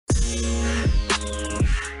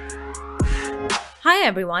Hi,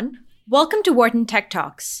 everyone. Welcome to Wharton Tech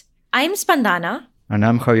Toks. I'm Spandana. And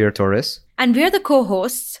I'm Javier Torres. And we're the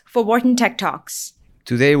co-hosts for Wharton Tech Toks.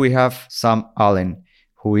 Today we have Sam Allen,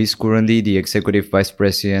 who is currently the Executive Vice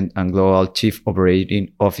President and Global Chief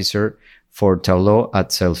Operating Officer for Tableau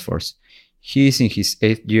at Salesforce. He is in his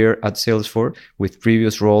 8th year at Salesforce with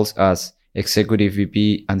previous roles as Executive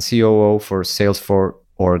VP and COO for Salesforce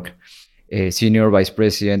Org, Senior Vice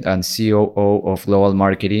President and COO of Global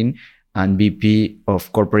Marketing, and VP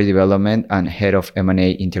of Corporate Development and Head of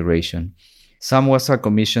M&A Integration. Sam was a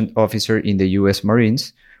commissioned officer in the U.S.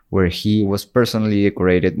 Marines, where he was personally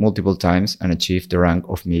decorated multiple times and achieved the rank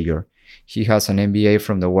of Major. He has an MBA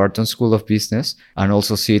from the Wharton School of Business and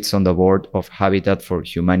also sits on the board of Habitat for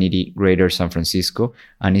Humanity Greater San Francisco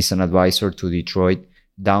and is an advisor to Detroit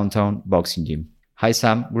Downtown Boxing Gym. Hi,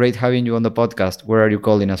 Sam. Great having you on the podcast. Where are you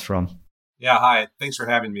calling us from? Yeah, hi. Thanks for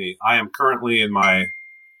having me. I am currently in my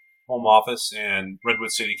home office in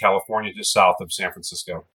Redwood City, California, just south of San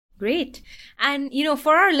Francisco. Great. And,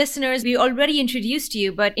 for our listeners, we already introduced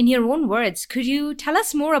you, but in your own words, could you tell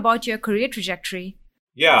us more about your career trajectory?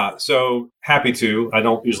 Yeah, so happy to. I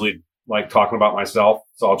don't usually like talking about myself,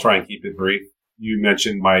 so I'll try and keep it brief. You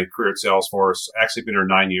mentioned my career at Salesforce. I've actually been here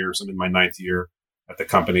 9 years. I'm in my 9th year at the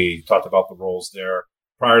company. You talked about the roles there.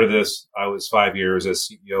 Prior to this, I was 5 years as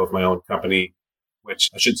CEO of my own company,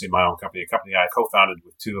 which I shouldn't say my own company, a company I co-founded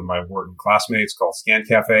with two of my Wharton classmates called Scan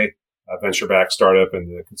Cafe, a venture-backed startup in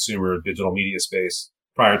the consumer digital media space.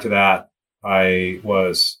 Prior to that, I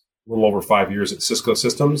was a little over 5 years at Cisco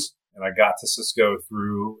Systems, and I got to Cisco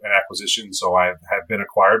through an acquisition. So I have been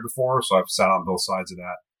acquired before, so I've sat on both sides of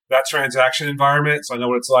that transaction environment. So I know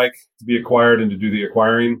what it's like to be acquired and to do the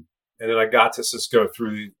acquiring. And then I got to Cisco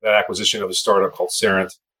through that acquisition of a startup called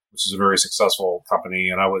Cerent, which is a very successful company.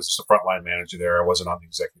 And I was just a frontline manager there. I wasn't on the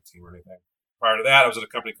executive team or anything. Prior to that, I was at a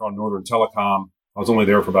company called Northern Telecom. I was only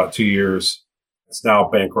there for about 2 years. It's now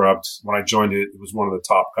bankrupt. When I joined it, it was one of the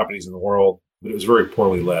top companies in the world, but it was very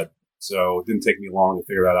poorly led. So it didn't take me long to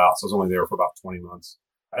figure that out. So I was only there for about 20 months.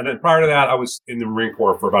 And then prior to that, I was in the Marine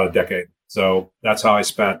Corps for about a decade. So that's how I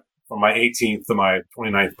spent from my 18th to my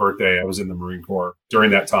 29th birthday. I was in the Marine Corps.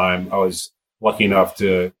 During that time, I was lucky enough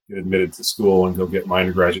to get admitted to school and go get my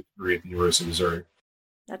undergraduate degree at the University of Missouri.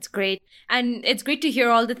 That's great. And it's great to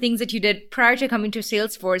hear all the things that you did prior to coming to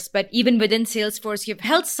Salesforce. But even within Salesforce, you've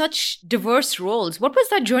held such diverse roles. What was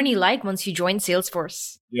that journey like once you joined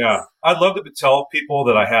Salesforce? Yeah, I'd love to tell people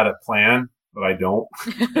that I had a plan, but I don't.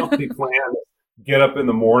 The only plan is get up in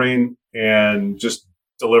the morning and just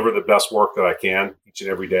deliver the best work that I can each and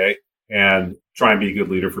every day and try and be a good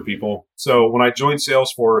leader for people. So when I joined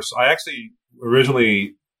Salesforce, I actually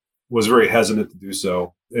originally was very hesitant to do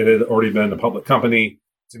so. It had already been a public company.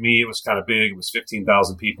 To me, it was kind of big. It was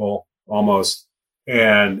 15,000 people almost.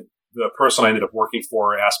 And the person I ended up working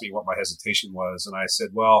for asked me what my hesitation was. And I said,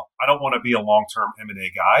 well, I don't want to be a long-term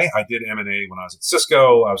M&A guy. I did M&A when I was at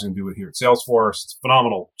Cisco. I was going to do it here at Salesforce. It's a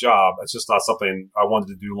phenomenal job. It's just not something I wanted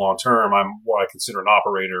to do long-term. I'm what I consider an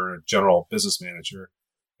operator and a general business manager.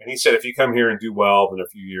 And he said, if you come here and do well in a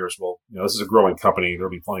few years, well, this is a growing company.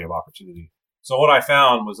 There'll be plenty of opportunity. So what I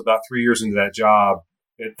found was about 3 years into that job,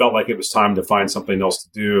 it felt like it was time to find something else to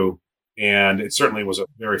do. And it certainly was a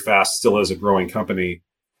very fast, still is a growing company.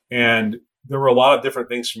 And there were a lot of different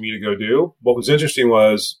things for me to go do. What was interesting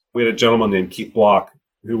was we had a gentleman named Keith Block,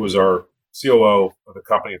 who was our COO of the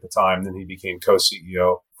company at the time. Then he became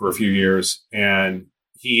co-CEO for a few years. And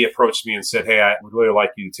he approached me and said, hey, I would really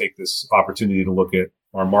like you to take this opportunity to look at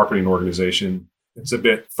our marketing organization. It's a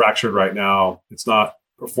bit fractured right now. It's not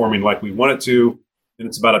performing like we want it to. And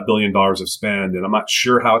it's about $1 billion of spend. And I'm not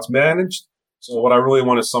sure how it's managed. So what I really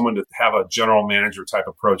want is someone to have a general manager type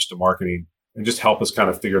approach to marketing and just help us kind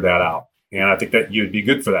of figure that out. And I think that you'd be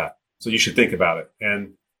good for that. So you should think about it.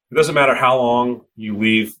 And it doesn't matter how long you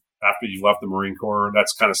leave after you left the Marine Corps.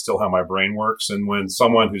 That's kind of still how my brain works. And when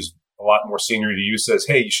someone who's a lot more senior to you says,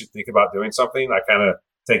 hey, you should think about doing something, I kind of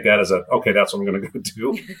take that as okay, that's what I'm going to go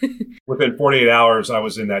do. Within 48 hours, I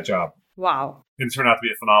was in that job. Wow. It turned out to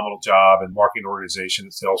be a phenomenal job, and marketing organization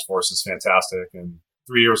at Salesforce is fantastic. And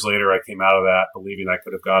 3 years later, I came out of that believing I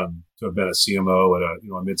could have gotten to have been a CMO at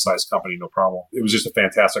a mid-sized company, no problem. It was just a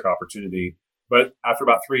fantastic opportunity. But after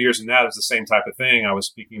about 3 years in that, it was the same type of thing. I was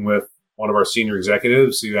speaking with one of our senior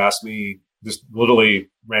executives who asked me, just literally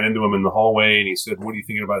ran into him in the hallway, and he said, what are you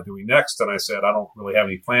thinking about doing next? And I said, I don't really have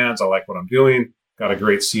any plans. I like what I'm doing. Got a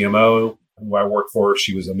great CMO who I worked for.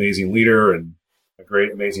 She was an amazing leader and a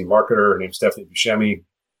great, amazing marketer. Her name's Stephanie Buscemi.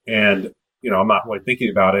 And, I'm not really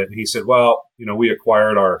thinking about it. And he said, well, we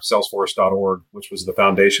acquired our Salesforce.org, which was the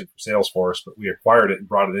foundation for Salesforce, but we acquired it and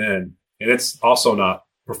brought it in. And it's also not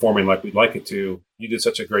performing like we'd like it to. You did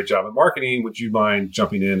such a great job in marketing. Would you mind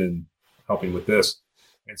jumping in and helping with this?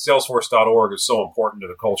 And Salesforce.org is so important to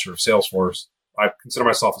the culture of Salesforce. I consider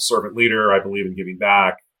myself a servant leader. I believe in giving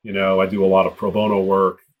back. I do a lot of pro bono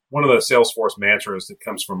work. One of the Salesforce mantras that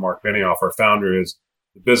comes from Mark Benioff, our founder, is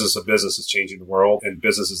the business of business is changing the world, and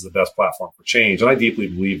business is the best platform for change. And I deeply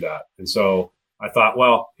believe that. And so I thought,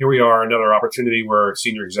 well, here we are, another opportunity where a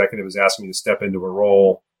senior executive is asking me to step into a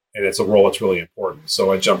role, and it's a role that's really important.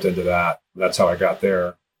 So I jumped into that. That's how I got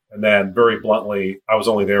there. And then very bluntly, I was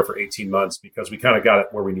only there for 18 months because we kind of got it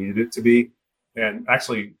where we needed it to be. And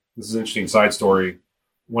actually, this is an interesting side story.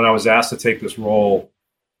 When I was asked to take this role,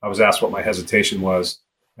 I was asked what my hesitation was.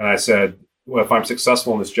 And I said, well, if I'm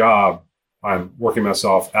successful in this job, I'm working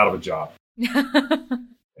myself out of a job.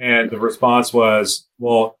 And the response was,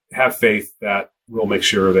 well, have faith that we'll make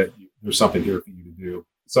sure that there's something here for you to do.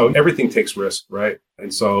 So everything takes risk, right?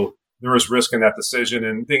 And so there was risk in that decision,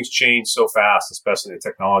 and things change so fast, especially in the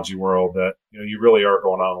technology world, that you really are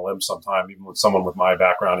going on a limb sometime. Even with someone with my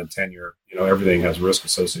background and tenure, everything has risk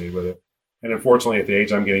associated with it. And unfortunately, at the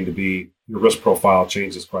age I'm getting to be, your risk profile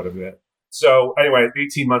changes quite a bit. So anyway,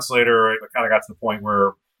 18 months later, I kind of got to the point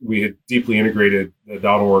where we had deeply integrated the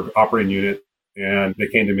 .org operating unit, and they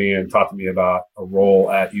came to me and talked to me about a role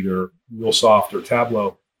at either MuleSoft or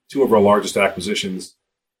Tableau, two of our largest acquisitions.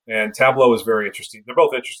 And Tableau is very interesting. They're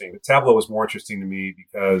both interesting, but Tableau is more interesting to me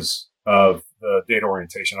because of the data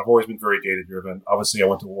orientation. I've always been very data driven. Obviously, I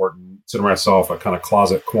went to Wharton, consider myself a kind of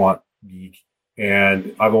closet quant geek.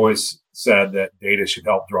 And I've always said that data should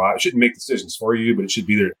help drive. It shouldn't make decisions for you, but it should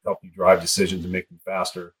be there to help you drive decisions and make them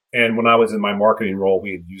faster. And when I was in my marketing role,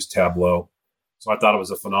 we had used Tableau. So I thought it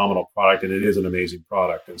was a phenomenal product, and it is an amazing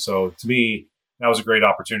product. And so to me, that was a great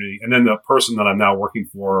opportunity. And then the person that I'm now working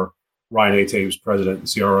for, Ryan Ate, who's president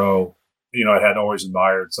and CRO, I had always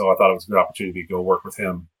admired. So I thought it was a good opportunity to go work with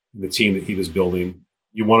him and the team that he was building.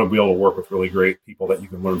 You want to be able to work with really great people that you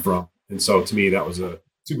can learn from. And so to me, that was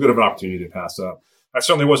too good of an opportunity to pass up. I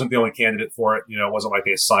certainly wasn't the only candidate for it. It wasn't like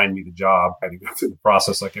they assigned me the job. I had to go through the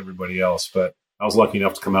process like everybody else, but I was lucky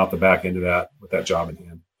enough to come out the back end of that with that job in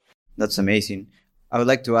hand. That's amazing. I would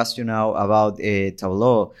like to ask you now about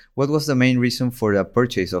Tableau. What was the main reason for the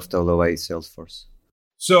purchase of Tableau by Salesforce?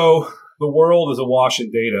 So the world is awash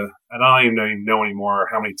in data, and I don't even know anymore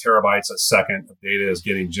how many terabytes a second of data is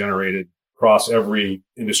getting generated across every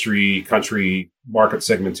industry, country, market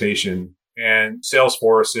segmentation. And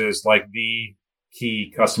Salesforce is like the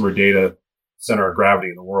key customer data center of gravity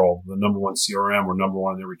in the world. The number one CRM, we're number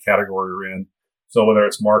one in every category we're in. So whether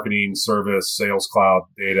it's marketing, service, sales cloud,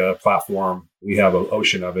 data, platform, we have an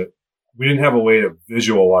ocean of it. We didn't have a way to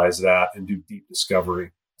visualize that and do deep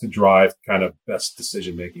discovery to drive kind of best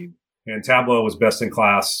decision making. And Tableau was best in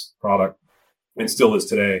class product and still is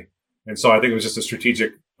today. And so I think it was just a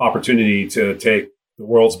strategic opportunity to take the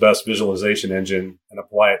world's best visualization engine and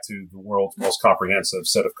apply it to the world's most comprehensive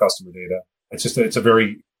set of customer data. It's a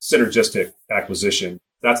very synergistic acquisition.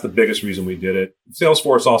 That's the biggest reason we did it.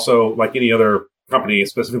 Salesforce also, like any other company,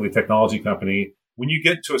 specifically technology company, when you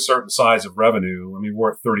get to a certain size of revenue,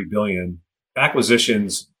 we're at 30 billion,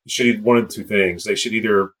 acquisitions should either one of two things. They should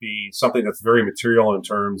either be something that's very material in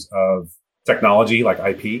terms of technology, like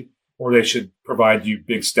IP, or they should provide you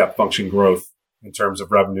big step function growth in terms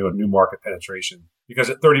of revenue and new market penetration. Because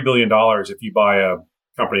at $30 billion, if you buy a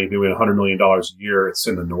company doing $100 million a year, it's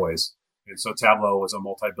in the noise. And so Tableau was a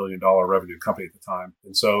multi-billion-dollar revenue company at the time.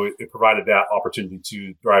 And so it provided that opportunity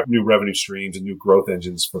to drive new revenue streams and new growth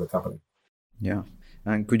engines for the company. Yeah.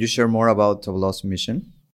 And could you share more about Tableau's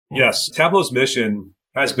mission? Yes. Tableau's mission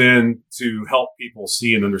has been to help people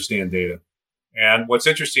see and understand data. And what's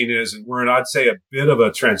interesting is we're in, I'd say, a bit of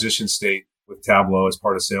a transition state with Tableau as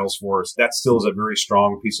part of Salesforce. That still is a very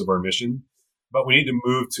strong piece of our mission. But we need to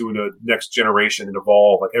move to the next generation and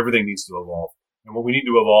evolve. Like everything needs to evolve. And what we need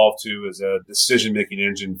to evolve to is a decision-making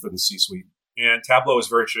engine for the C-suite. And Tableau has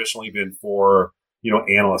very traditionally been for,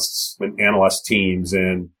 analysts and analyst teams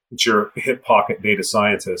and it's your hip pocket data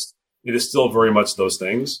scientist. It is still very much those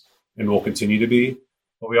things and will continue to be.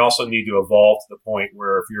 But we also need to evolve to the point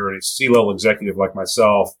where if you're a C-level executive like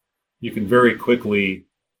myself, you can very quickly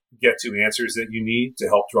get to answers that you need to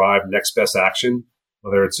help drive next best action,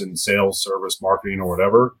 whether it's in sales, service, marketing, or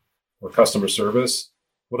whatever, or customer service,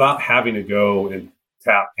 without having to go and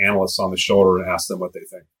tap analysts on the shoulder and ask them what they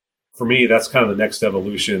think. For me, that's kind of the next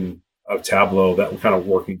evolution of Tableau that we're kind of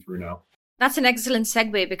working through now. That's an excellent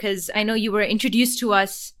segue because I know you were introduced to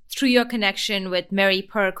us through your connection with Mary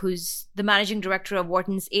Perk, who's the managing director of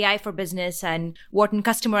Wharton's AI for Business and Wharton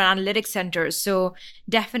Customer Analytics Centers. So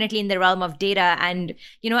definitely in the realm of data. And,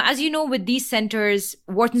 as you know, with these centers,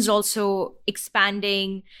 Wharton's also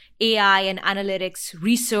expanding AI and analytics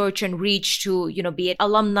research and reach to, be it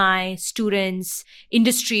alumni, students,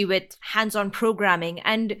 industry with hands-on programming.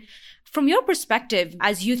 And from your perspective,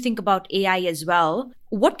 as you think about AI as well,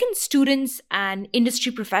 what can students and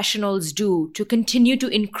industry professionals do to continue to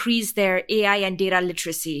increase their AI and data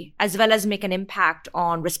literacy, as well as make an impact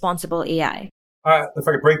on responsible AI? If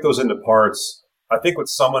I could break those into parts, I think what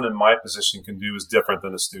someone in my position can do is different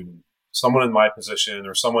than a student. Someone in my position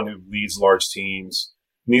or someone who leads large teams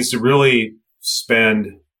needs to really spend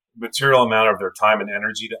a material amount of their time and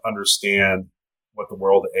energy to understand what the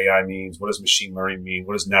world of AI means. What does machine learning mean?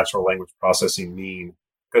 What does natural language processing mean?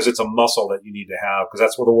 Because it's a muscle that you need to have because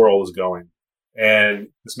that's where the world is going. And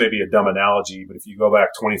this may be a dumb analogy, but if you go back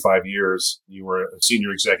 25 years, you were a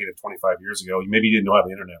senior executive 25 years ago, maybe you didn't know how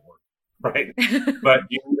the internet worked, right? But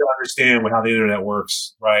you need to understand how the internet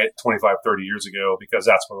works, right? 25, 30 years ago, because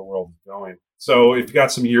that's where the world is going. So if you've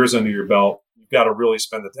got some years under your belt, you've got to really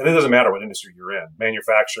spend it. And it doesn't matter what industry you're in,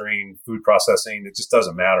 manufacturing, food processing, it just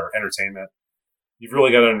doesn't matter, entertainment. You've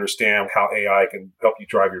really got to understand how AI can help you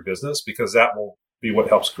drive your business because that will be what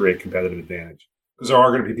helps create competitive advantage. Because there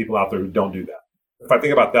are going to be people out there who don't do that. If I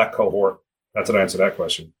think about that cohort, that's an answer to that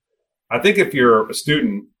question. I think if you're a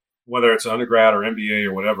student, whether it's an undergrad or MBA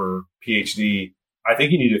or whatever, PhD, I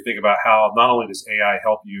think you need to think about how not only does AI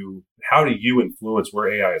help you, how do you influence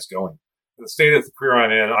where AI is going? In the state of the career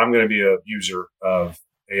I'm in, I'm going to be a user of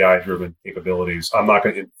AI-driven capabilities. I'm not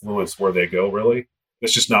going to influence where they go, really.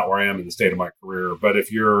 That's just not where I am in the state of my career. But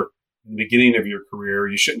if you're in the beginning of your career,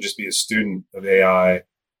 you shouldn't just be a student of AI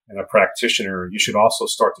and a practitioner. You should also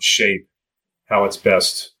start to shape how it's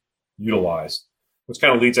best utilized, which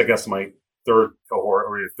kind of leads, I guess, to my third cohort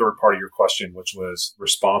or your third part of your question, which was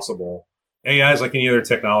responsible. AI is like any other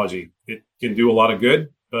technology. It can do a lot of good,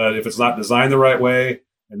 but if it's not designed the right way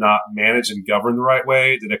and not managed and governed the right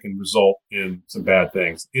way, then it can result in some bad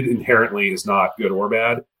things. It inherently is not good or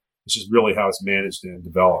bad. It's just really how it's managed and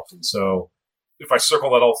developed. And so if I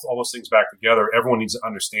circle that all those things back together, everyone needs to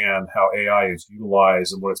understand how AI is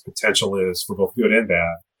utilized and what its potential is for both good and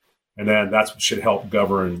bad. And then that's what should help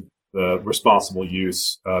govern the responsible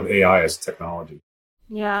use of AI as a technology.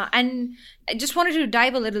 Yeah. And I just wanted to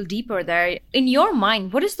dive a little deeper there. In your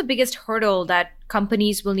mind, what is the biggest hurdle that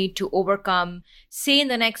companies will need to overcome, say in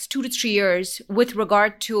the next 2 to 3 years, with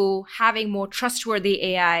regard to having more trustworthy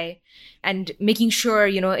AI and making sure,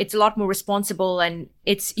 it's a lot more responsible and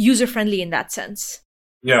it's user-friendly in that sense?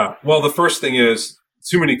 Yeah. Well, the first thing is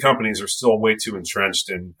too many companies are still way too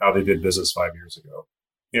entrenched in how they did business 5 years ago.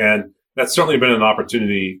 And that's certainly been an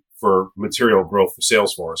opportunity for material growth for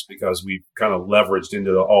Salesforce because we've kind of leveraged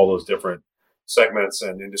into all those different segments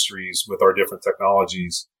and industries with our different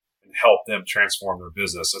technologies and help them transform their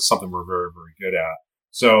business. That's something we're very, very good at.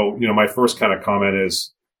 So, my first kind of comment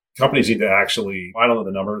is companies need to actually, I don't know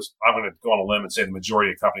the numbers. I'm going to go on a limb and say the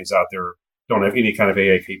majority of companies out there don't have any kind of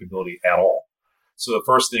AI capability at all. So the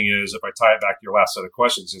first thing is, if I tie it back to your last set of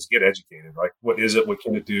questions, is get educated. Like, what is it? What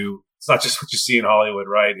can it do? It's not just what you see in Hollywood,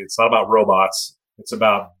 right? It's not about robots. It's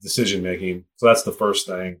about decision making. So that's the first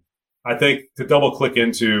thing. I think to double click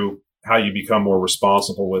into how you become more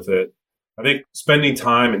responsible with it, I think spending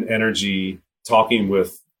time and energy talking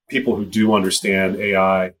with people who do understand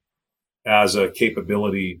AI as a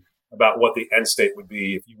capability about what the end state would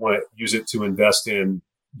be if you want to use it to invest in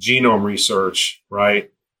genome research,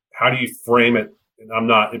 right? How do you frame it? And I'm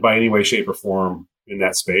not by any way, shape, or form in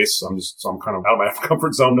that space. I'm kind of out of my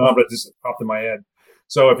comfort zone now, but it just popped in my head.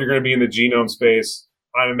 So if you're going to be in the genome space,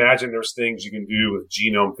 I imagine there's things you can do with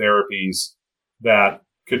genome therapies that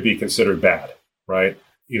could be considered bad, right?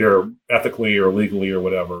 Either ethically or legally or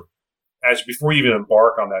whatever. Before you even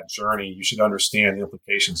embark on that journey, you should understand the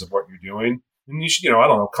implications of what you're doing. And you should,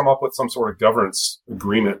 come up with some sort of governance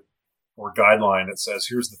agreement or guideline that says,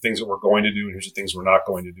 here's the things that we're going to do and here's the things we're not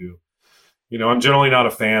going to do. I'm generally not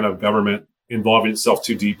a fan of government involving itself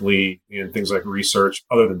too deeply in things like research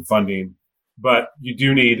other than funding. But you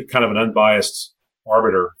do need kind of an unbiased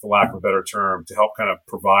arbiter, for lack of a better term, to help kind of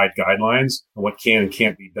provide guidelines on what can and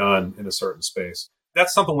can't be done in a certain space.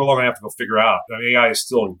 That's something we're all going to have to go figure out. AI is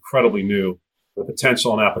still incredibly new. The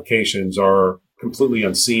potential and applications are completely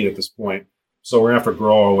unseen at this point. So we're going to have to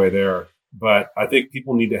grow our way there. But I think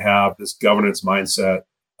people need to have this governance mindset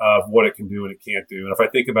of what it can do and it can't do. And if I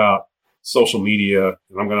think about social media,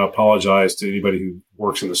 and I'm going to apologize to anybody who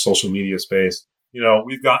works in the social media space,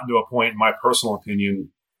 we've gotten to a point, in my personal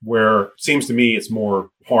opinion, where it seems to me it's more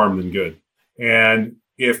harm than good. And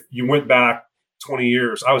if you went back 20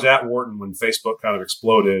 years, I was at Wharton when Facebook kind of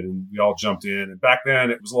exploded and we all jumped in. And back then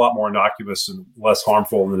it was a lot more innocuous and less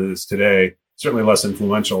harmful than it is today, certainly less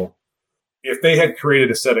influential. If they had created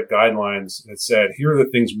a set of guidelines that said, here are the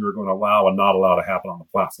things we were going to allow and not allow to happen on the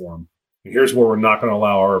platform, and here's where we're not going to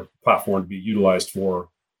allow our platform to be utilized for,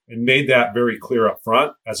 and made that very clear up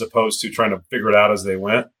front, as opposed to trying to figure it out as they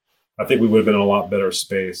went, I think we would have been in a lot better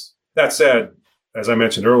space. That said, as I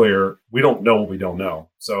mentioned earlier, we don't know what we don't know.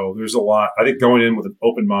 So there's a lot, I think, going in with an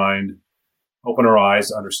open mind, open our eyes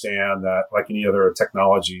to understand that, like any other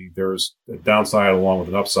technology, there's a downside along with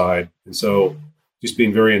an upside. And so just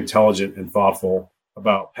being very intelligent and thoughtful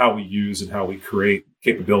about how we use and how we create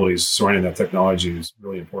capabilities surrounding that technology is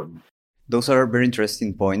really important. Those are very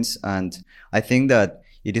interesting points. And I think that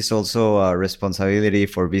it is also a responsibility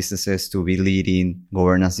for businesses to be leading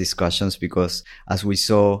governance discussions, because as we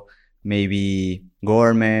saw, maybe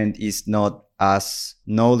government is not as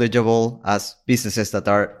knowledgeable as businesses that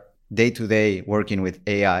are day-to-day working with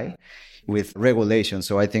AI, with regulation.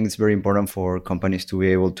 So I think it's very important for companies to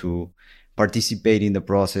be able to participate in the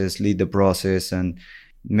process, lead the process, and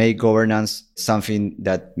make governance something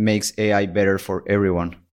that makes AI better for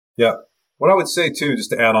everyone. Yeah. What I would say too, just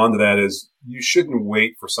to add on to that, is you shouldn't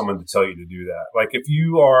wait for someone to tell you to do that. Like if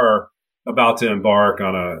you are about to embark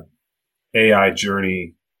on a AI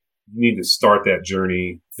journey, you need to start that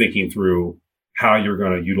journey thinking through how you're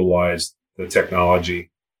going to utilize the technology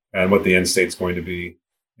and what the end state's going to be.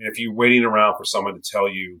 And if you're waiting around for someone to tell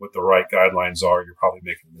you what the right guidelines are, you're probably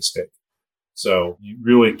making a mistake. So you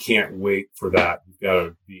really can't wait for that. You've got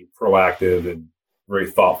to be proactive and very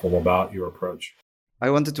thoughtful about your approach. I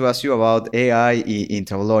wanted to ask you about AI in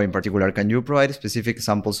Tableau in particular. Can you provide specific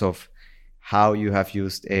examples of how you have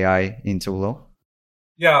used AI in Tableau?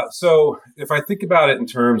 Yeah. So if I think about it in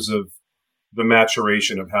terms of the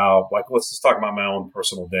maturation of how, like, let's just talk about my own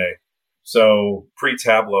personal day. So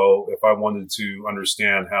pre-Tableau, if I wanted to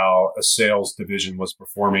understand how a sales division was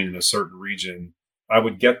performing in a certain region, I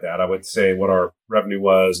would get that. I would say what our revenue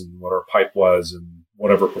was and what our pipe was and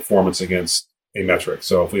whatever performance against a metric.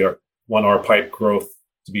 So if we want our pipe growth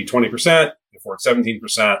to be 20%, if we're at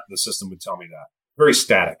 17%, the system would tell me that. Very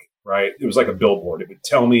static, right? It was like a billboard. It would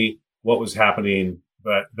tell me what was happening,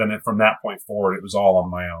 but then from that point forward, it was all on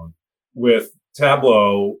my own. With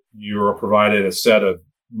Tableau, you're provided a set of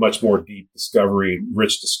much more deep discovery,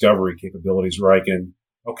 rich discovery capabilities where I can,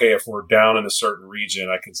 okay, if we're down in a certain region,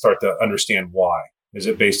 I can start to understand why. Is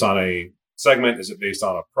it based on a segment? Is it based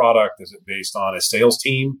on a product? Is it based on a sales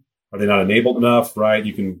team? Are they not enabled enough, right?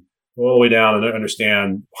 You can go all the way down and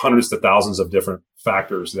understand hundreds to thousands of different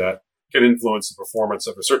factors that can influence the performance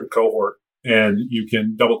of a certain cohort. And you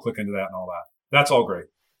can double click into that and all that. That's all great.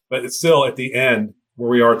 But it's still at the end where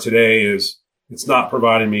we are today is it's not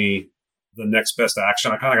providing me the next best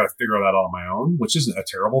action. I kind of got to figure that out on my own, which isn't a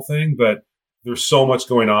terrible thing, but there's so much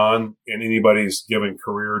going on in anybody's given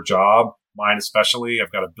career job, mine especially.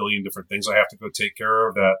 I've got a billion different things I have to go take care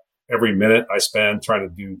of that every minute I spend trying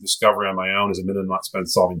to do discovery on my own is a minute not spent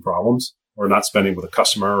solving problems or not spending with a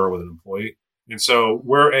customer or with an employee. And so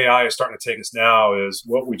where AI is starting to take us now is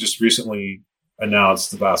what we just recently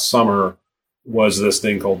announced last summer was this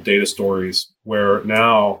thing called data stories, where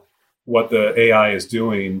now what the AI is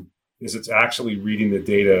doing is it's actually reading the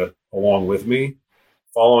data along with me,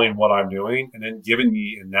 following what I'm doing, and then giving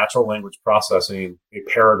me in natural language processing a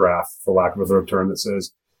paragraph, for lack of a better term, that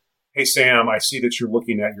says, hey, Sam, I see that you're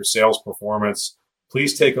looking at your sales performance.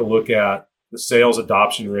 Please take a look at the sales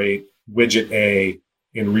adoption rate, widget A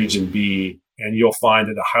in region B, and you'll find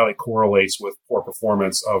that it highly correlates with poor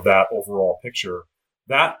performance of that overall picture.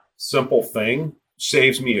 That simple thing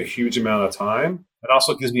saves me a huge amount of time. It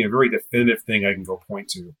also gives me a very definitive thing I can go point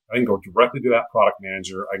to. I can go directly to that product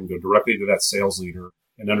manager. I can go directly to that sales leader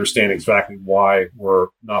and understand exactly why we're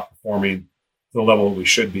not performing to the level we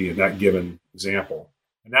should be in that given example.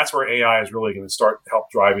 And that's where AI is really going to start to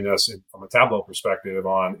help driving us from a Tableau perspective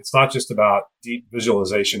on. It's not just about deep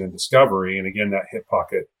visualization and discovery. And again, that hip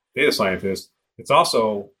pocket data scientist, it's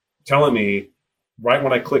also telling me right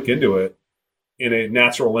when I click into it in a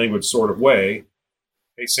natural language sort of way,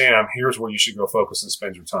 hey, Sam, here's where you should go focus and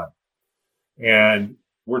spend your time. And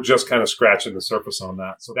we're just kind of scratching the surface on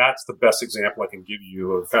that. So that's the best example I can give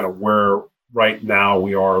you of kind of where right now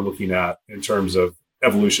we are looking at in terms of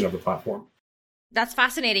evolution of the platform. That's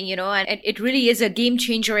fascinating, and it really is a game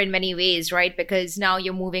changer in many ways, right? Because now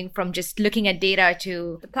you're moving from just looking at data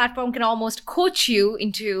to the platform can almost coach you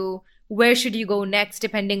into where should you go next,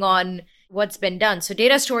 depending on what's been done. So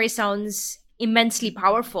data story sounds immensely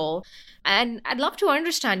powerful. And I'd love to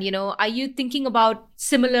understand, are you thinking about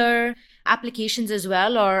similar applications as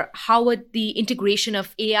well? Or how would the integration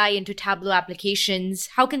of AI into Tableau applications,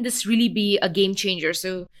 how can this really be a game changer?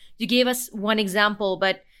 So you gave us one example,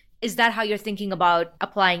 but is that how you're thinking about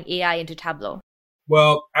applying AI into Tableau?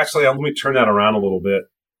 Well, actually, let me turn that around a little bit.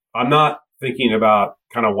 I'm not thinking about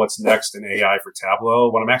kind of what's next in AI for Tableau.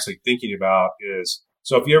 What I'm actually thinking about is,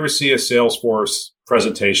 so if you ever see a Salesforce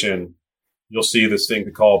presentation, you'll see this thing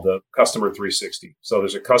called the Customer 360. So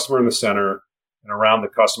there's a customer in the center, and around the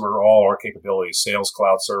customer are all our capabilities: Sales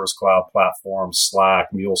Cloud, Service Cloud, Platform, Slack,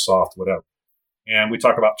 MuleSoft, whatever. And we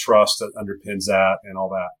talk about trust that underpins that and all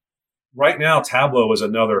that. Right now, Tableau is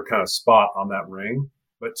another kind of spot on that ring.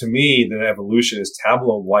 But to me, the evolution is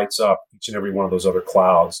Tableau lights up each and every one of those other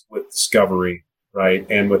clouds with discovery, right?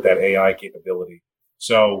 And with that AI capability.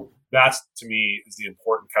 So that's, to me, is the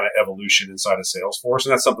important kind of evolution inside of Salesforce.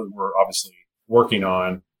 And that's something we're obviously working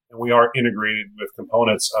on. And we are integrated with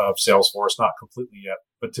components of Salesforce, not completely yet.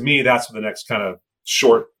 But to me, that's the next kind of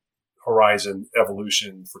short horizon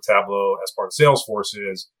evolution for Tableau as part of Salesforce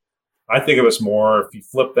is. I think of us more, if you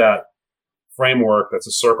flip that framework that's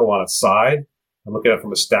a circle on its side, and look at it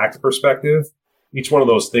from a stacked perspective, each one of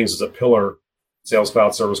those things is a pillar: Sales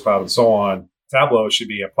Cloud, Service Cloud, and so on. Tableau should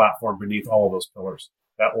be a platform beneath all of those pillars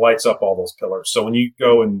that lights up all those pillars. So when you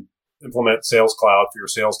go and implement Sales Cloud for your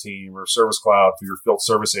sales team or Service Cloud for your field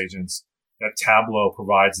service agents, that Tableau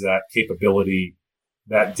provides that capability,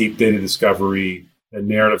 that deep data discovery, the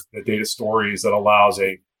narrative, the data stories that allows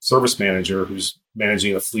a service manager who's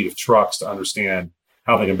managing a fleet of trucks to understand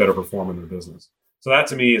how they can better perform in their business. So that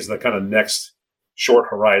to me is the kind of next short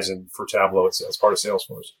horizon for Tableau as part of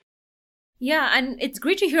Salesforce. Yeah, and it's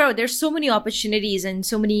great to hear there's so many opportunities and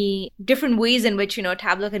so many different ways in which,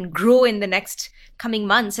 Tableau can grow in the next coming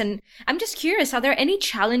months. And I'm just curious, are there any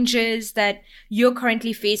challenges that you're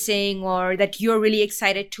currently facing or that you're really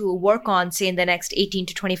excited to work on, say, in the next 18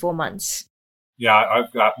 to 24 months? Yeah,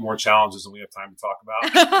 I've got more challenges than we have time to talk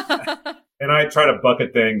about. And I try to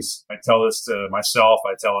bucket things. I tell this to myself.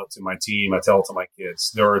 I tell it to my team. I tell it to my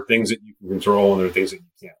kids. There are things that you can control and there are things that you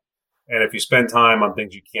can't. And if you spend time on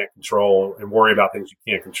things you can't control and worry about things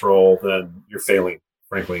you can't control, then you're failing,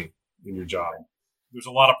 frankly, in your job. There's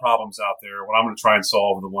a lot of problems out there. What I'm going to try and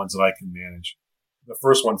solve are the ones that I can manage. The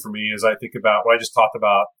first one for me is I think about what I just talked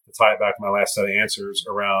about, to tie it back to my last set of answers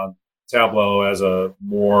around Tableau as a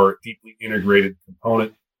more deeply integrated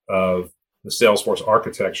component of the Salesforce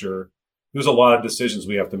architecture. There's a lot of decisions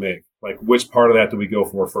we have to make. Like, which part of that do we go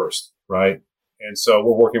for first, right? And so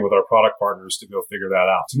we're working with our product partners to go figure that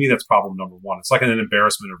out. To me, that's problem number one. It's like an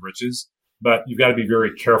embarrassment of riches, but you've got to be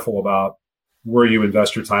very careful about where you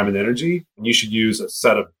invest your time and energy. And you should use a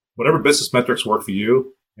set of whatever business metrics work for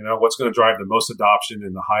you. What's going to drive the most adoption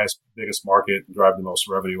in the biggest market and drive the most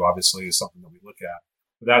revenue, obviously, is something that we look at.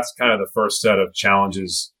 But that's kind of the first set of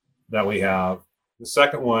challenges that we have. The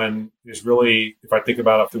second one is really, if I think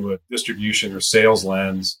about it through a distribution or sales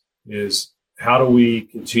lens, is how do we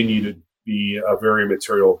continue to be a very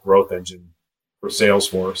material growth engine for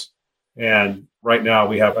Salesforce? And right now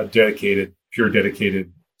we have a pure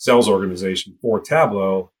dedicated sales organization for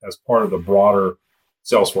Tableau as part of the broader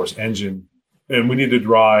Salesforce engine. And we need to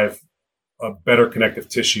drive a better connective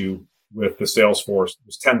tissue with the Salesforce.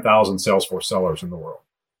 There's 10,000 Salesforce sellers in the world.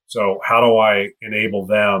 So how do I enable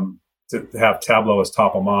them to have Tableau as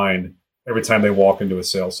top of mind every time they walk into a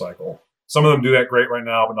sales cycle? Some of them do that great right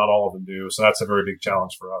now, but not all of them do. So that's a very big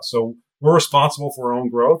challenge for us. So we're responsible for our own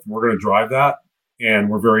growth. We're going to drive that. And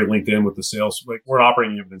we're very linked in with the sales. Like, we're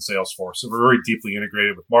operating within Salesforce. So we're very deeply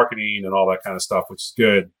integrated with marketing and all that kind of stuff, which is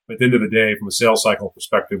good. But at the end of the day, from a sales cycle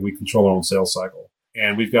perspective, we control our own sales cycle.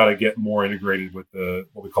 And we've got to get more integrated with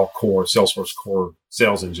what we call core, Salesforce core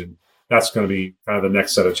sales engine. That's going to be kind of the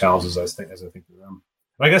next set of challenges as I think of them.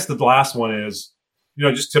 And I guess the last one is,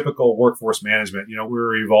 just typical workforce management.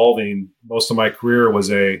 We're evolving. Most of my career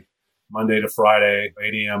was a Monday to Friday,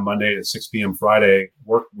 8 a.m. Monday to 6 p.m. Friday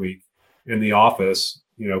work week in the office.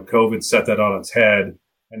 COVID set that on its head.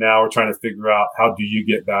 And now we're trying to figure out, how do you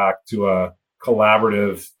get back to a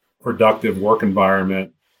collaborative, productive work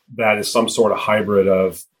environment that is some sort of hybrid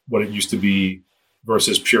of what it used to be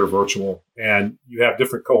versus pure virtual. And you have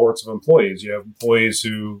different cohorts of employees. You have employees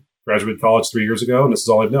who graduated college 3 years ago, and this is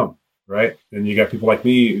all they've known, right? And you got people like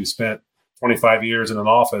me who spent 25 years in an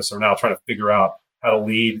office, are now trying to figure out how to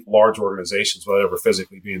lead large organizations without ever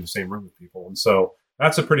physically being in the same room with people. And so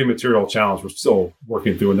that's a pretty material challenge we're still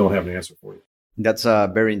working through and don't have an answer for you. That's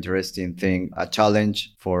a very interesting thing, a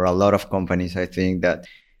challenge for a lot of companies. I think that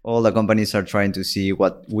all the companies are trying to see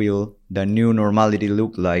what will the new normality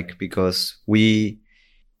look like, because we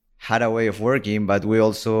had a way of working, but we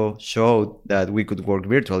also showed that we could work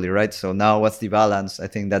virtually, right? So now what's the balance? I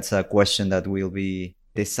think that's a question that will be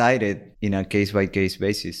decided in a case-by-case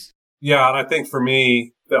basis. Yeah, and I think for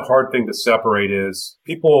me, the hard thing to separate is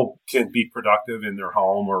people can be productive in their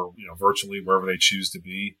home or, virtually wherever they choose to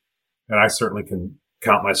be. And I certainly can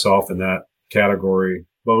count myself in that category.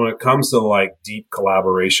 But when it comes to like deep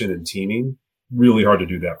collaboration and teaming, really hard to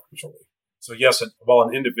do that virtually. So yes, while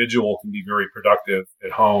an individual can be very productive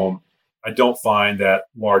at home, I don't find that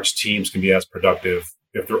large teams can be as productive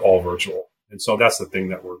if they're all virtual. And so that's the thing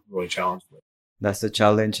that we're really challenged with. That's the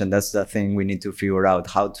challenge, and that's the thing we need to figure out,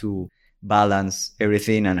 how to balance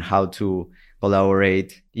everything and how to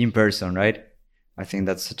collaborate in person, right? I think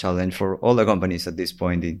that's a challenge for all the companies at this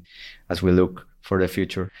point as we look for the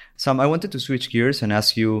future. Sam, I wanted to switch gears and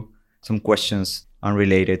ask you some questions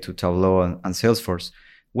unrelated to Tableau and Salesforce.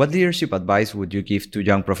 What leadership advice would you give to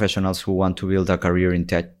young professionals who want to build a career in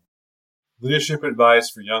tech? Leadership advice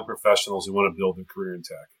for young professionals who want to build a career in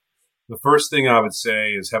tech. The first thing I would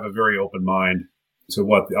say is have a very open mind to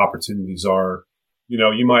what the opportunities are.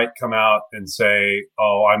 You might come out and say,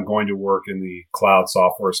 oh, I'm going to work in the cloud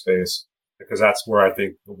software space because that's where I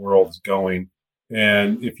think the world is going.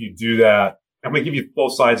 And if you do that, I'm going to give you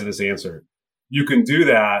both sides of this answer. You can do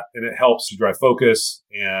that and it helps you drive focus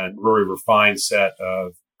and really refined set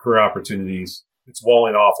of career opportunities. It's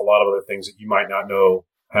walling off a lot of other things that you might not know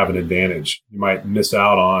have an advantage. You might miss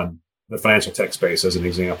out on the financial tech space as an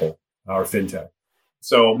example, or fintech.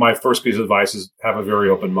 So my first piece of advice is have a very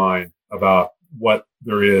open mind about what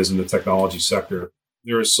there is in the technology sector.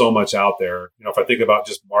 There is so much out there. If I think about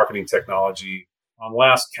just marketing technology, on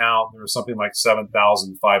last count, there was something like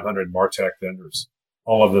 7,500 MarTech vendors,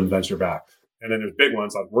 all of them venture backed. And then there's big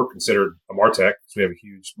ones like we're considered a MarTech, so we have a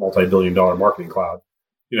huge multi-billion-dollar marketing cloud.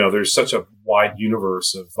 There's such a wide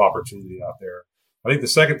universe of opportunity out there. I think the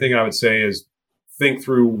second thing I would say is think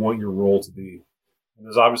through what your role to be. And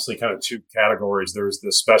there's obviously kind of two categories. There's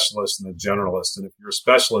the specialist and the generalist. And if you're a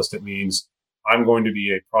specialist, it means I'm going to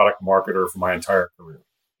be a product marketer for my entire career.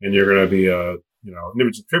 And you're going to be a,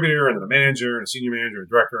 individual contributor and then a manager and a senior manager, a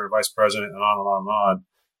director and a vice president and on and on and on.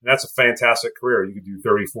 And that's a fantastic career. You could do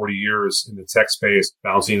 30, 40 years in the tech space,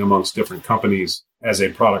 bouncing amongst different companies as a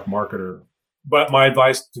product marketer. But my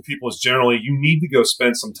advice to people is generally you need to go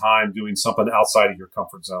spend some time doing something outside of your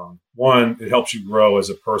comfort zone. One, it helps you grow as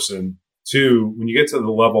a person. Two, when you get to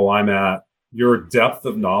the level I'm at, your depth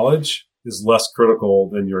of knowledge is less critical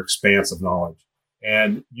than your expanse of knowledge.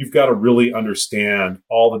 And you've got to really understand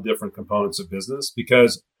all the different components of business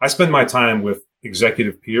because I spend my time with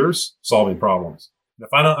executive peers solving problems. And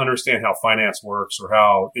if I don't understand how finance works or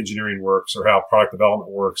how engineering works or how product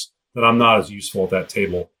development works, then I'm not as useful at that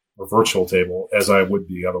table or virtual table as I would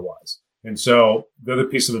be otherwise. And so the other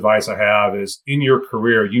piece of advice I have is in your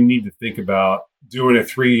career, you need to think about doing a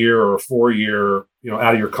 3-year or a 4-year,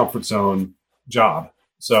 out of your comfort zone job.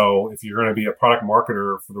 So if you're going to be a product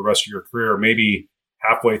marketer for the rest of your career, maybe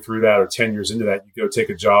halfway through that or 10 years into that, you go take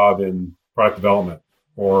a job in product development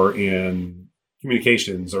or in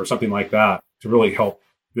communications or something like that to really help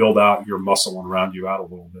build out your muscle and round you out a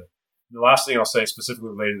little bit. And the last thing I'll say specifically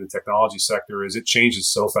related to the technology sector is it changes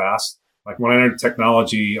so fast. Like when I entered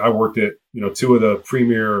technology, I worked at, two of the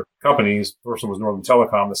premier companies. The first one was Northern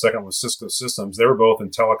Telecom. The second was Cisco Systems. They were both in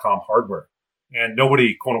telecom hardware. And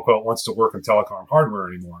nobody, quote unquote, wants to work in telecom hardware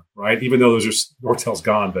anymore, right? Even though Nortel's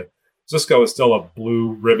gone, but Cisco is still a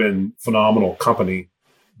blue ribbon, phenomenal company.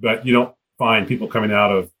 But you don't find people coming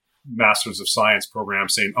out of Masters of Science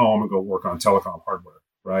programs saying, oh, I'm going to go work on telecom hardware,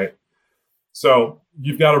 right? So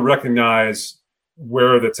you've got to recognize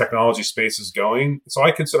where the technology space is going. So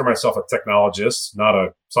I consider myself a technologist, not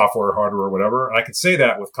a software, hardware, or whatever. And I can say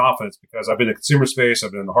that with confidence because I've been in the consumer space,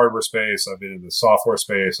 I've been in the hardware space, I've been in the software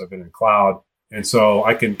space, I've been in cloud. And so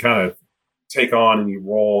I can kind of take on any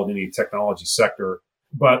role in any technology sector.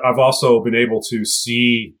 But I've also been able to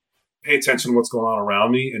pay attention to what's going on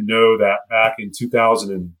around me and know that back in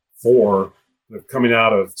 2004, coming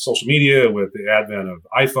out of social media with the advent of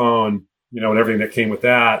iPhone, and everything that came with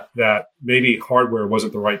that maybe hardware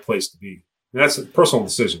wasn't the right place to be. And that's a personal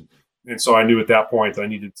decision. And so I knew at that point that I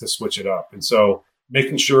needed to switch it up. And so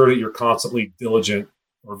making sure that you're constantly diligent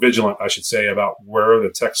or vigilant, I should say, about where the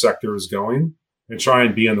tech sector is going and try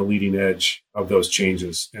and be on the leading edge of those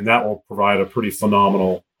changes. And that will provide a pretty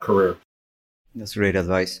phenomenal career. That's great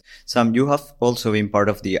advice. Sam, you have also been part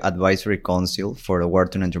of the advisory council for the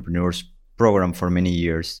Wharton Entrepreneurs program for many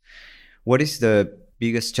years. What is the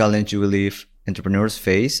biggest challenge you believe entrepreneurs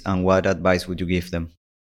face and what advice would you give them?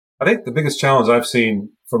 I think the biggest challenge I've seen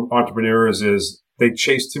from entrepreneurs is they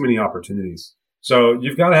chase too many opportunities. So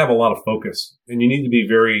you've got to have a lot of focus, and you need to be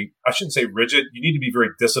very, I shouldn't say rigid. You need to be very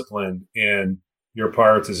disciplined in your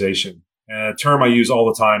prioritization. And a term I use all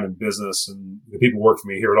the time in business, and the people who work for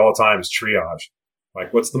me hear it all the time, is triage.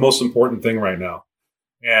 Like, what's the most important thing right now?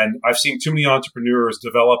 And I've seen too many entrepreneurs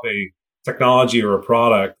develop a technology or a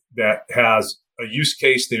product that has a use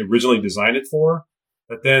case they originally designed it for,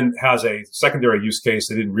 that then has a secondary use case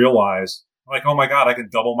they didn't realize. Like, oh my God, I can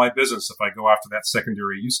double my business if I go after that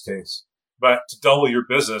secondary use case. But to double your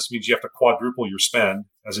business means you have to quadruple your spend,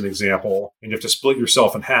 as an example, and you have to split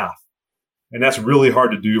yourself in half. And that's really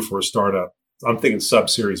hard to do for a startup. I'm thinking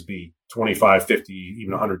sub-series B, 25, 50,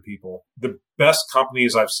 even 100 people. The best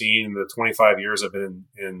companies I've seen in the 25 years I've been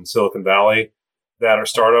in Silicon Valley that are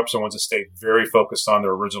startups are ones that stay very focused on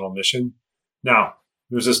their original mission. Now,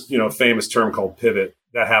 there's this, famous term called pivot.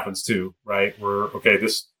 That happens too, right? Where, okay,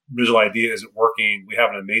 this original idea isn't working. We have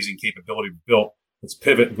an amazing capability built. Let's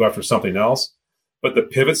pivot and go after something else. But the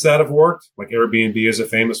pivots that have worked, like Airbnb is a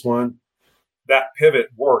famous one, that pivot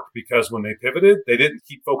worked because when they pivoted, they didn't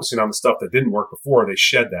keep focusing on the stuff that didn't work before. They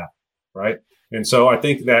shed that, right? And so I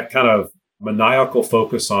think that kind of maniacal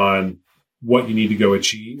focus on what you need to go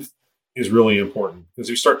achieve is really important, because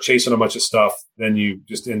if you start chasing a bunch of stuff, then you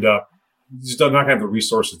just end up just not going to have the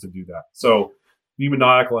resources to do that. So be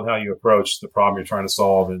maniacal in how you approach the problem you're trying to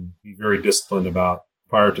solve, and be very disciplined about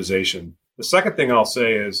prioritization. The second thing I'll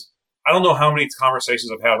say is, I don't know how many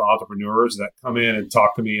conversations I've had with entrepreneurs that come in and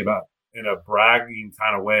talk to me about, in a bragging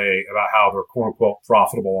kind of way, about how they're quote unquote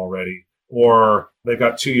profitable already, or they've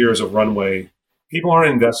got 2 years of runway. People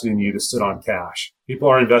aren't investing in you to sit on cash. People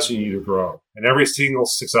are investing in you to grow. And every single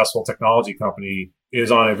successful technology company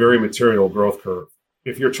is on a very material growth curve.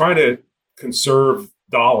 If you're trying to conserve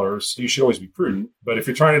dollars, you should always be prudent. But if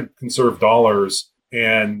you're trying to conserve dollars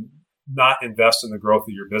and not invest in the growth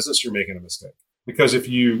of your business, you're making a mistake. Because if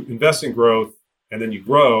you invest in growth and then you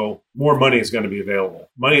grow, more money is going to be available.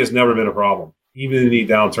 Money has never been a problem, even in any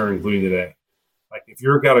downturn, including today. Like, if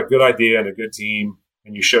you've got a good idea and a good team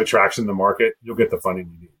and you show traction in the market, you'll get the funding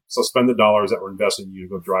you need. So spend the dollars that were invested in you to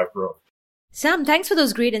go drive growth. Sam, thanks for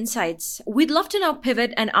those great insights. We'd love to now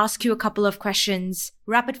pivot and ask you a couple of questions,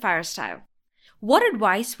 rapid fire style. What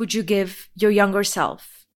advice would you give your younger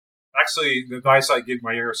self? Actually, the advice I give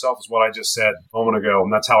my younger self is what I just said a moment ago,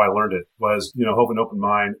 and that's how I learned it, was, have an open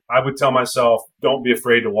mind. I would tell myself, don't be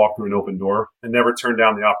afraid to walk through an open door, and never turn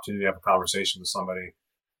down the opportunity to have a conversation with somebody.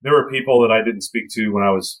 There were people that I didn't speak to when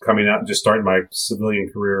I was coming out and just starting my civilian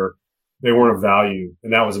career. They weren't of value,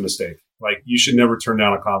 and that was a mistake. Like, you should never turn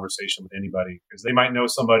down a conversation with anybody, because they might know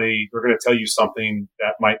somebody, they're going to tell you something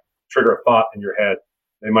that might trigger a thought in your head.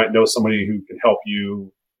 They might know somebody who can help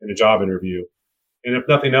you in a job interview. And if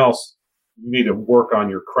nothing else, you need to work on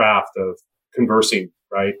your craft of conversing,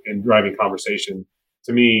 right? And driving conversation.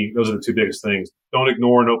 To me, those are the two biggest things. Don't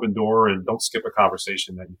ignore an open door, and don't skip a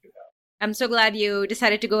conversation that you could have. I'm so glad you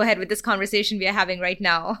decided to go ahead with this conversation we are having right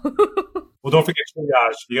now. Well, don't forget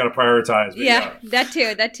triage. You got to prioritize. Yeah, that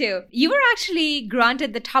too. You were actually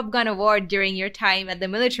granted the Top Gun award during your time at the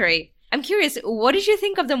military. I'm curious, what did you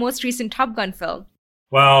think of the most recent Top Gun film?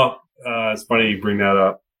 Well, it's funny you bring that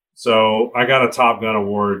up. So I got a Top Gun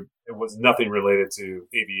award. It was nothing related to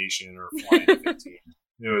aviation or flying F-15.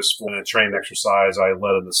 It was for a training exercise. I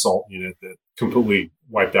led an assault unit that completely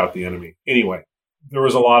wiped out the enemy. Anyway, there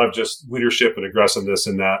was a lot of just leadership and aggressiveness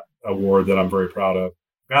in that award that I'm very proud of.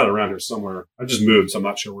 Got it around here somewhere. I just moved, so I'm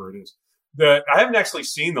not sure where it is. I haven't actually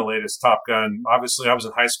seen the latest Top Gun. Obviously, I was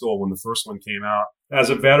in high school when the first one came out. As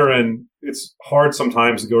a veteran, it's hard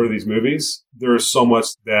sometimes to go to these movies. There is so much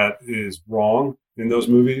that is wrong in those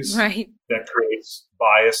movies, right, that creates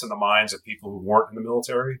bias in the minds of people who weren't in the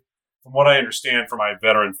military. From what I understand from my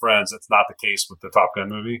veteran friends, that's not the case with the Top Gun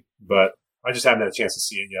movie, but I just haven't had a chance to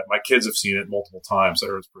see it yet. My kids have seen it multiple times. So I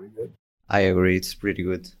heard it's pretty good. I agree. It's pretty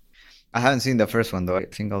good. I haven't seen the first one, though. I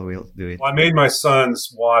think I will do it. Well, I made my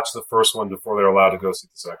sons watch the first one before they were allowed to go see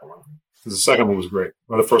the second one, because the second one was great.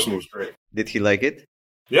 Well, the first one was great. Did he like it?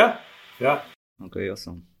 Yeah. Okay,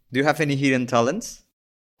 awesome. Do you have any hidden talents?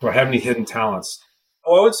 Do I have any hidden talents?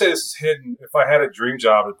 Oh, I would say this is hidden. If I had a dream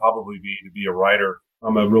job, it'd probably be to be a writer.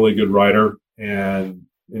 I'm a really good writer and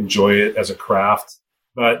enjoy it as a craft.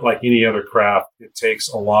 But like any other craft, it takes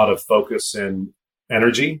a lot of focus and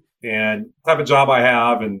energy. And the type of job I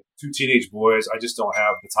have and 2 teenage boys, I just don't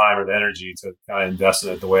have the time or the energy to kind of invest in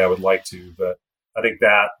it the way I would like to. But I think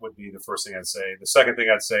that would be the first thing I'd say. The second thing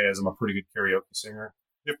I'd say is I'm a pretty good karaoke singer.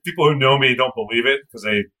 If people who know me don't believe it, because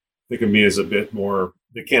they think of me as a bit more,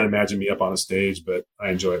 they can't imagine me up on a stage, but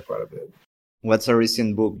I enjoy it quite a bit. What's a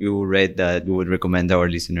recent book you read that you would recommend our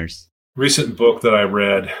listeners? Recent book that I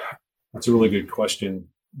read, that's a really good question.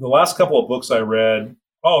 The last couple of books I read,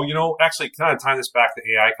 actually kind of tying this back to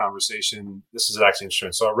AI conversation. This is actually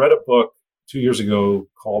interesting. So I read a book 2 years ago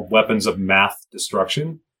called Weapons of Math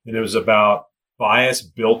Destruction. And it was about bias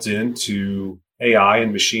built into AI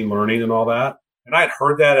and machine learning and all that. And I had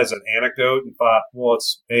heard that as an anecdote and thought, well,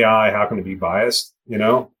 it's AI. How can it be biased?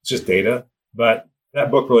 It's just data. But that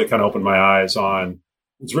book really kind of opened my eyes on,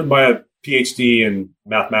 it's written by a PhD in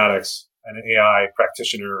mathematics and an AI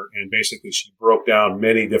practitioner. And basically she broke down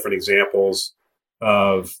many different examples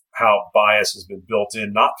of how bias has been built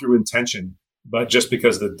in, not through intention, but just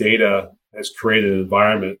because the data has created an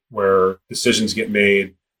environment where decisions get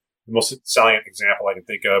made. The most salient example I can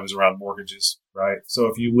think of is around mortgages, right? So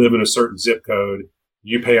if you live in a certain zip code,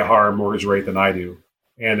 you pay a higher mortgage rate than I do.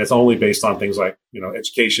 And it's only based on things like,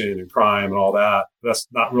 education and crime and all that. That's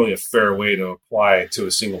not really a fair way to apply to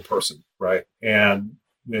a single person, right? And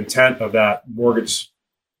the intent of that mortgage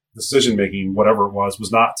decision-making, whatever it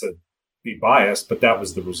was not to be biased, but that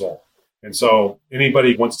was the result. And so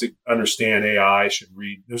anybody who wants to understand AI should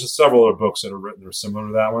read. There's several other books that are written that are similar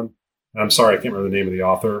to that one. And I'm sorry, I can't remember the name of the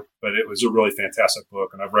author, but it was a really fantastic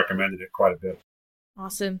book, and I've recommended it quite a bit.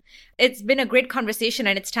 Awesome. It's been a great conversation,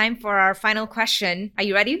 and it's time for our final question. Are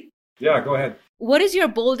you ready? Yeah, go ahead. What is your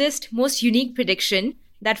boldest, most unique prediction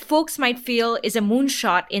that folks might feel is a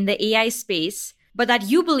moonshot in the AI space, but that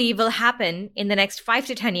you believe will happen in the next 5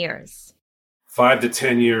 to 10 years? 5 to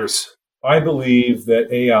 10 years. I believe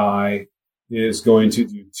that AI is going to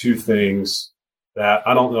do two things that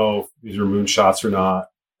I don't know if these are moonshots or not.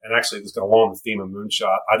 And actually, just along the theme of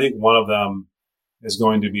moonshot, I think one of them is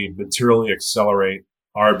going to be materially accelerate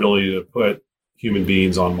our ability to put human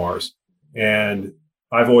beings on Mars. And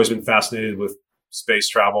I've always been fascinated with space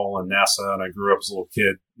travel and NASA, and I grew up as a little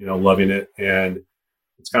kid, loving it. And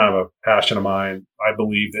it's kind of a passion of mine. I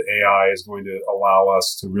believe that AI is going to allow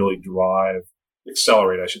us to really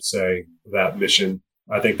accelerate, I should say, that mission.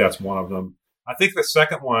 I think that's one of them. I think the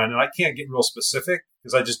second one, and I can't get real specific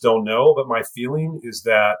because I just don't know, but my feeling is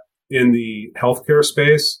that in the healthcare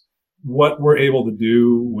space, what we're able to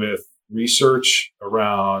do with research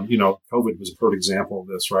around, COVID was a perfect example of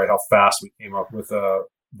this, right? How fast we came up with a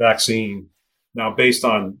vaccine. Now,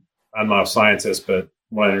 I'm not a scientist, but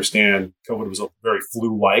what I understand, COVID was very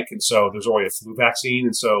flu-like. And so there's already a flu vaccine.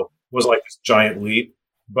 And so it wasn't like this giant leap.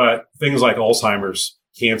 But things like Alzheimer's,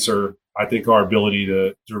 cancer, I think our ability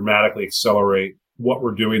to dramatically accelerate what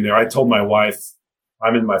we're doing there. I told my wife,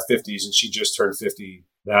 I'm in my 50s and she just turned 50,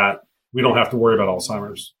 that we don't have to worry about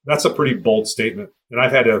Alzheimer's. That's a pretty bold statement. And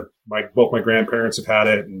I've had both my grandparents have had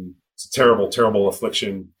it, and it's a terrible, terrible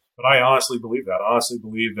affliction. But I honestly believe that. I honestly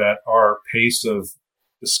believe that our pace of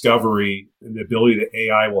discovery and the ability that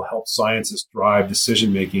AI will help scientists drive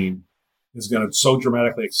decision-making is going to so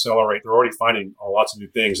dramatically accelerate. They're already finding lots of new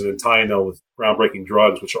things, and then tying them with groundbreaking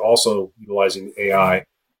drugs, which are also utilizing AI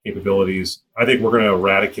capabilities. I think we're going to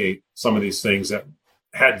eradicate some of these things that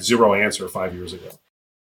had zero answer 5 years ago.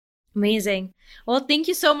 Amazing. Well, thank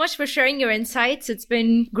you so much for sharing your insights. It's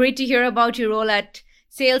been great to hear about your role at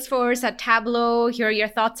Salesforce, at Tableau, hear your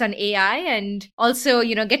thoughts on AI, and also,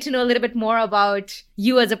 get to know a little bit more about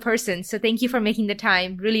you as a person. So thank you for making the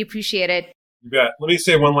time. Really appreciate it. You bet. Let me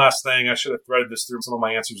say one last thing. I should have threaded this through some of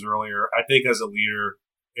my answers earlier. I think as a leader,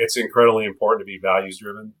 it's incredibly important to be values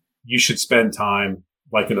driven. You should spend time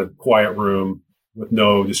like in a quiet room with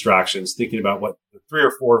no distractions, thinking about what the 3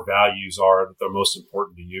 or 4 values are that are most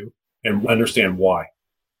important to you and understand why.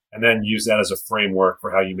 And then use that as a framework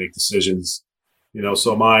for how you make decisions.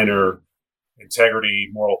 So mine are integrity,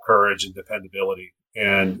 moral courage, and dependability.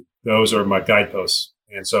 And those are my guideposts.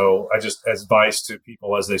 And so I just advise to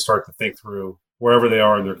people as they start to think through wherever they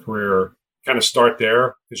are in their career, kind of start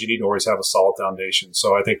there because you need to always have a solid foundation.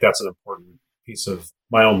 So I think that's an important piece of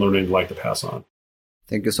my own learning I'd like to pass on.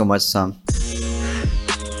 Thank you so much, Sam.